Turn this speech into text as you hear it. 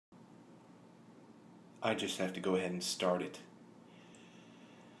I just have to go ahead and start it.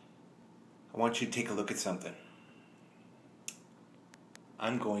 I want you to take a look at something.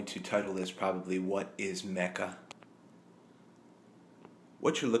 I'm going to title this probably "What is Mecca?"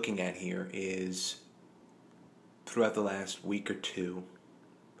 What you're looking at here is, throughout the last week or two,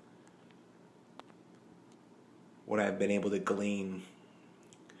 what I've been able to glean,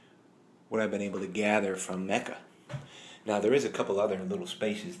 what I've been able to gather from Mecca. Now, there is a couple other little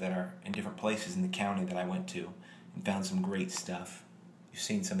spaces that are in different places in the county that I went to and found some great stuff. You've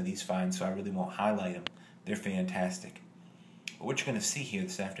seen some of these finds, so I really won't highlight them. They're fantastic. But what you're going to see here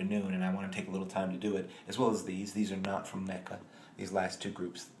this afternoon, and I want to take a little time to do it, as well as these are not from Mecca, these last two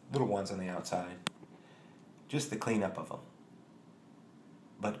groups, little ones on the outside. Just the cleanup of them.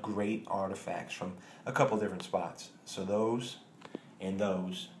 But great artifacts from a couple different spots. So those and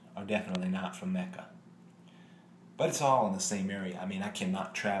those are definitely not from Mecca. But it's all in the same area. I mean, I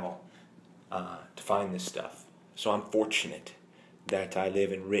cannot travel to find this stuff. So I'm fortunate that I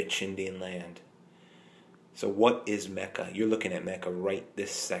live in rich Indian land. So what is Mecca? You're looking at Mecca right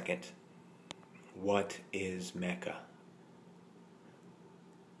this second. What is Mecca?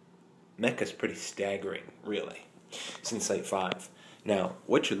 Mecca's pretty staggering, really. It's in Site 5. Now,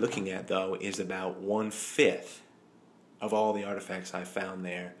 what you're looking at, though, is about 1/5 of all the artifacts I found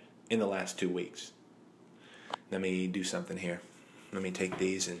there in the last 2 weeks. Let me do something here. Let me take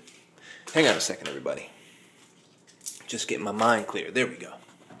these and... Hang on a second, everybody. Just getting my mind clear. There we go.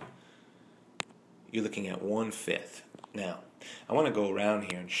 You're looking at 1/5. Now, I want to go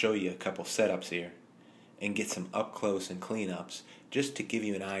around here and show you a couple setups here and get some up close and cleanups just to give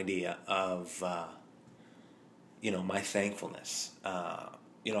you an idea of, my thankfulness. I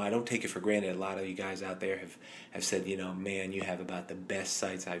don't take it for granted. A lot of you guys out there have said, man, you have about the best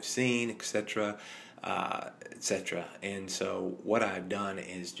sites I've seen, etc., etc. And so what I've done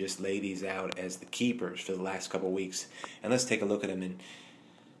is just lay these out as the keepers for the last couple of weeks. And let's take a look at them, and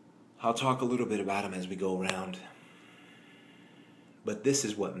I'll talk a little bit about them as we go around. But this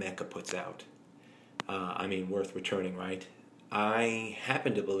is what Mecca puts out. Worth returning, right? I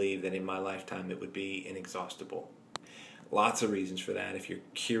happen to believe that in my lifetime it would be inexhaustible. Lots of reasons for that. If you're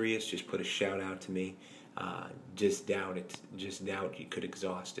curious, just put a shout out to me. Just doubt it. Just doubt you could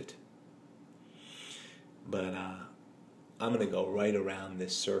exhaust it. But I'm going to go right around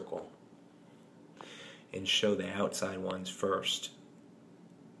this circle and show the outside ones first,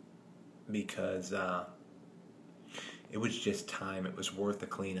 because it was just time. It was worth the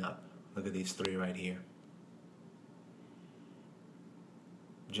cleanup. Look at these 3 right here.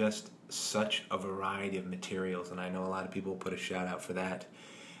 Just such a variety of materials, and I know a lot of people put a shout out for that.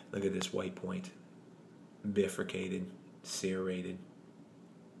 Look at this white point, bifurcated, serrated.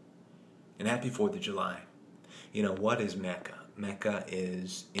 And happy 4th of July. What is Mecca? Mecca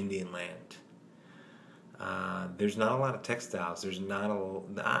is Indian land. There's not a lot of textiles.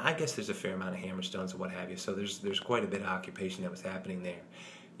 I guess there's a fair amount of hammerstones and what have you, so there's quite a bit of occupation that was happening there.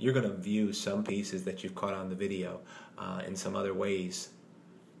 You're going to view some pieces that you've caught on the video in some other ways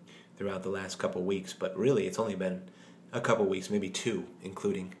throughout the last couple weeks, but really it's only been a couple weeks, maybe 2,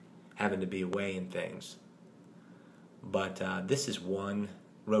 including having to be away and things. But this is one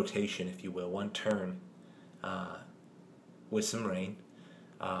rotation, if you will, one turn with some rain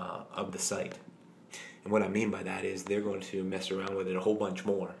of the site. And what I mean by that is they're going to mess around with it a whole bunch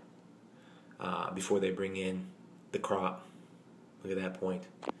more before they bring in the crop. Look at that point.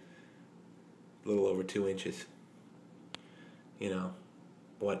 A little over 2 inches.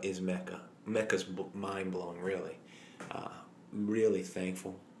 What is Mecca? Mecca's mind-blowing, really. Really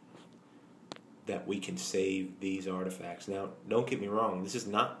thankful that we can save these artifacts. Now, don't get me wrong, this is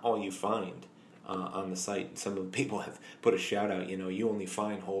not all you find on the site. Some of the people have put a shout out, you only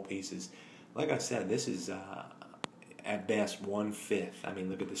find whole pieces. Like I said, this is at best 1/5.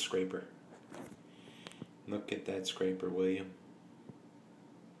 Look at the scraper. Look at that scraper, will you?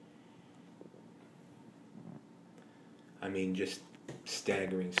 Just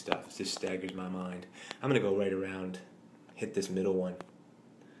staggering stuff. It just staggers my mind. I'm going to go right around, hit this middle one,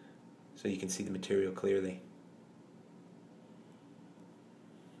 so you can see the material clearly.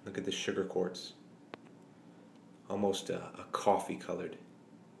 Look at the sugar quartz. Almost a coffee colored.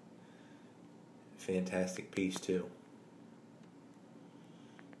 Fantastic piece too.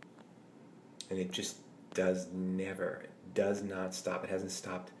 And it just does not stop. It hasn't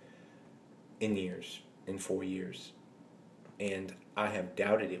stopped in 4 years. And I have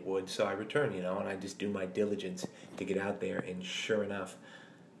doubted it would, so I return, and I just do my diligence to get out there, and sure enough,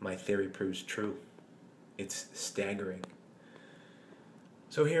 my theory proves true. It's staggering.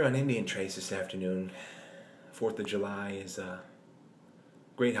 So here on Indian Trace this afternoon, 4th of July is a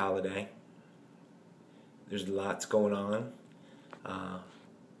great holiday. There's lots going on.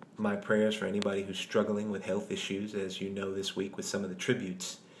 My prayers for anybody who's struggling with health issues, as you know this week with some of the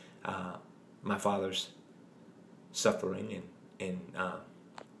tributes. My father's suffering and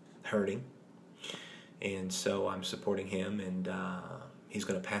hurting, and so I'm supporting him, and he's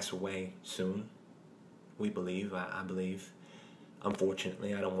going to pass away soon. We believe, I believe.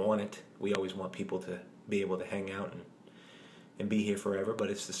 Unfortunately, I don't want it. We always want people to be able to hang out and be here forever, but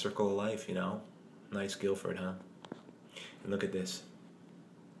it's the circle of life, you know. Nice Guilford, huh? And look at this.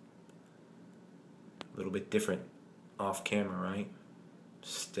 A little bit different off camera, right?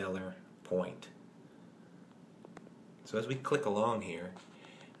 Stellar point. So as we click along here,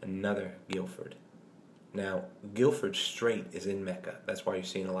 another Guilford. Now, Guilford Strait is in Mecca. That's why you're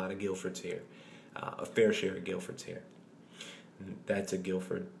seeing a lot of Guilfords here. A fair share of Guilfords here. That's a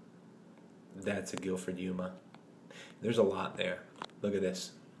Guilford. That's a Guilford Yuma. There's a lot there. Look at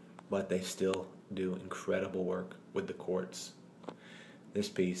this. But they still do incredible work with the quartz. This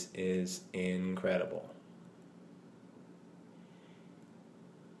piece is incredible.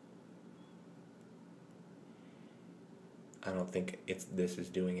 I don't think this is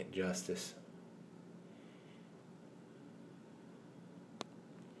doing it justice.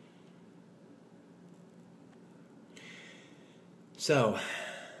 So,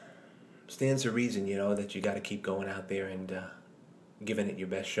 stands to reason, you know, that you got to keep going out there and giving it your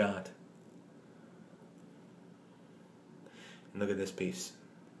best shot. And look at this piece.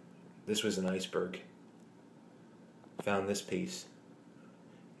 This was an iceberg. Found this piece,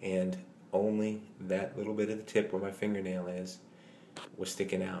 and only that little bit of the tip where my fingernail is was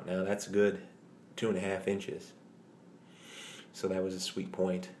sticking out. Now that's a good 2.5 inches. So that was a sweet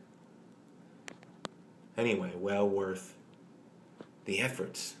point. Anyway, well worth the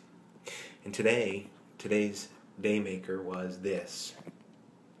efforts. And today's day maker was this.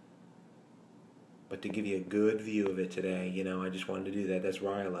 But to give you a good view of it today, you know, I just wanted to do that. That's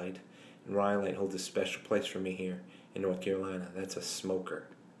rhyolite. And rhyolite holds a special place for me here in North Carolina. That's a smoker.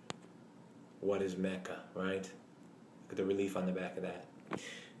 What is Mecca, right? Look at the relief on the back of that.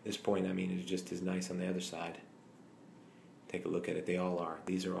 This point, I mean, is just as nice on the other side. Take a look at it. They all are.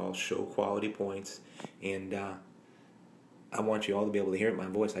 These are all show quality points. And I want you all to be able to hear it in my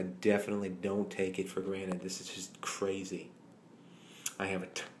voice. I definitely don't take it for granted. This is just crazy. I have a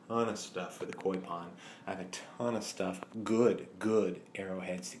ton of stuff for the koi pond. I have a ton of stuff, good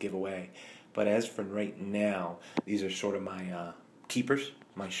arrowheads to give away. But as for right now, these are sort of my keepers,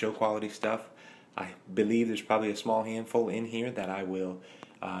 my show quality stuff. I believe there's probably a small handful in here that I will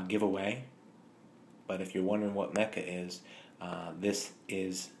give away. But if you're wondering what Mecca is, this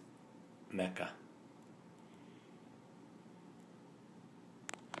is Mecca.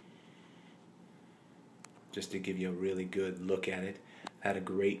 Just to give you a really good look at it. Had a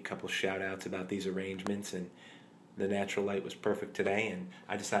great couple shout outs about these arrangements, and the natural light was perfect today, and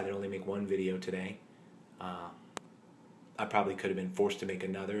I decided to only make one video today. I probably could have been forced to make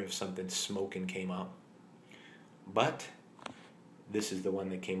another if something smoking came up, but this is the one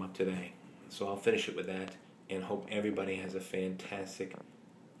that came up today. So I'll finish it with that and hope everybody has a fantastic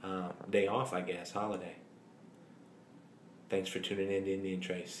day off, I guess, holiday. Thanks for tuning in to Indian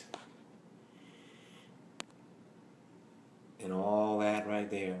Trace. And all that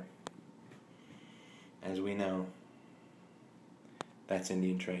right there, as we know, that's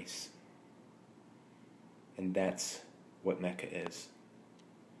Indian Trace. And that's what Mecca is.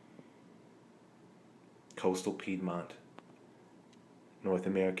 Coastal Piedmont, North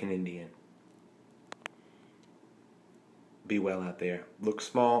American Indian. Be well out there. Look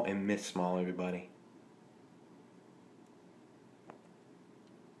small and miss small, everybody.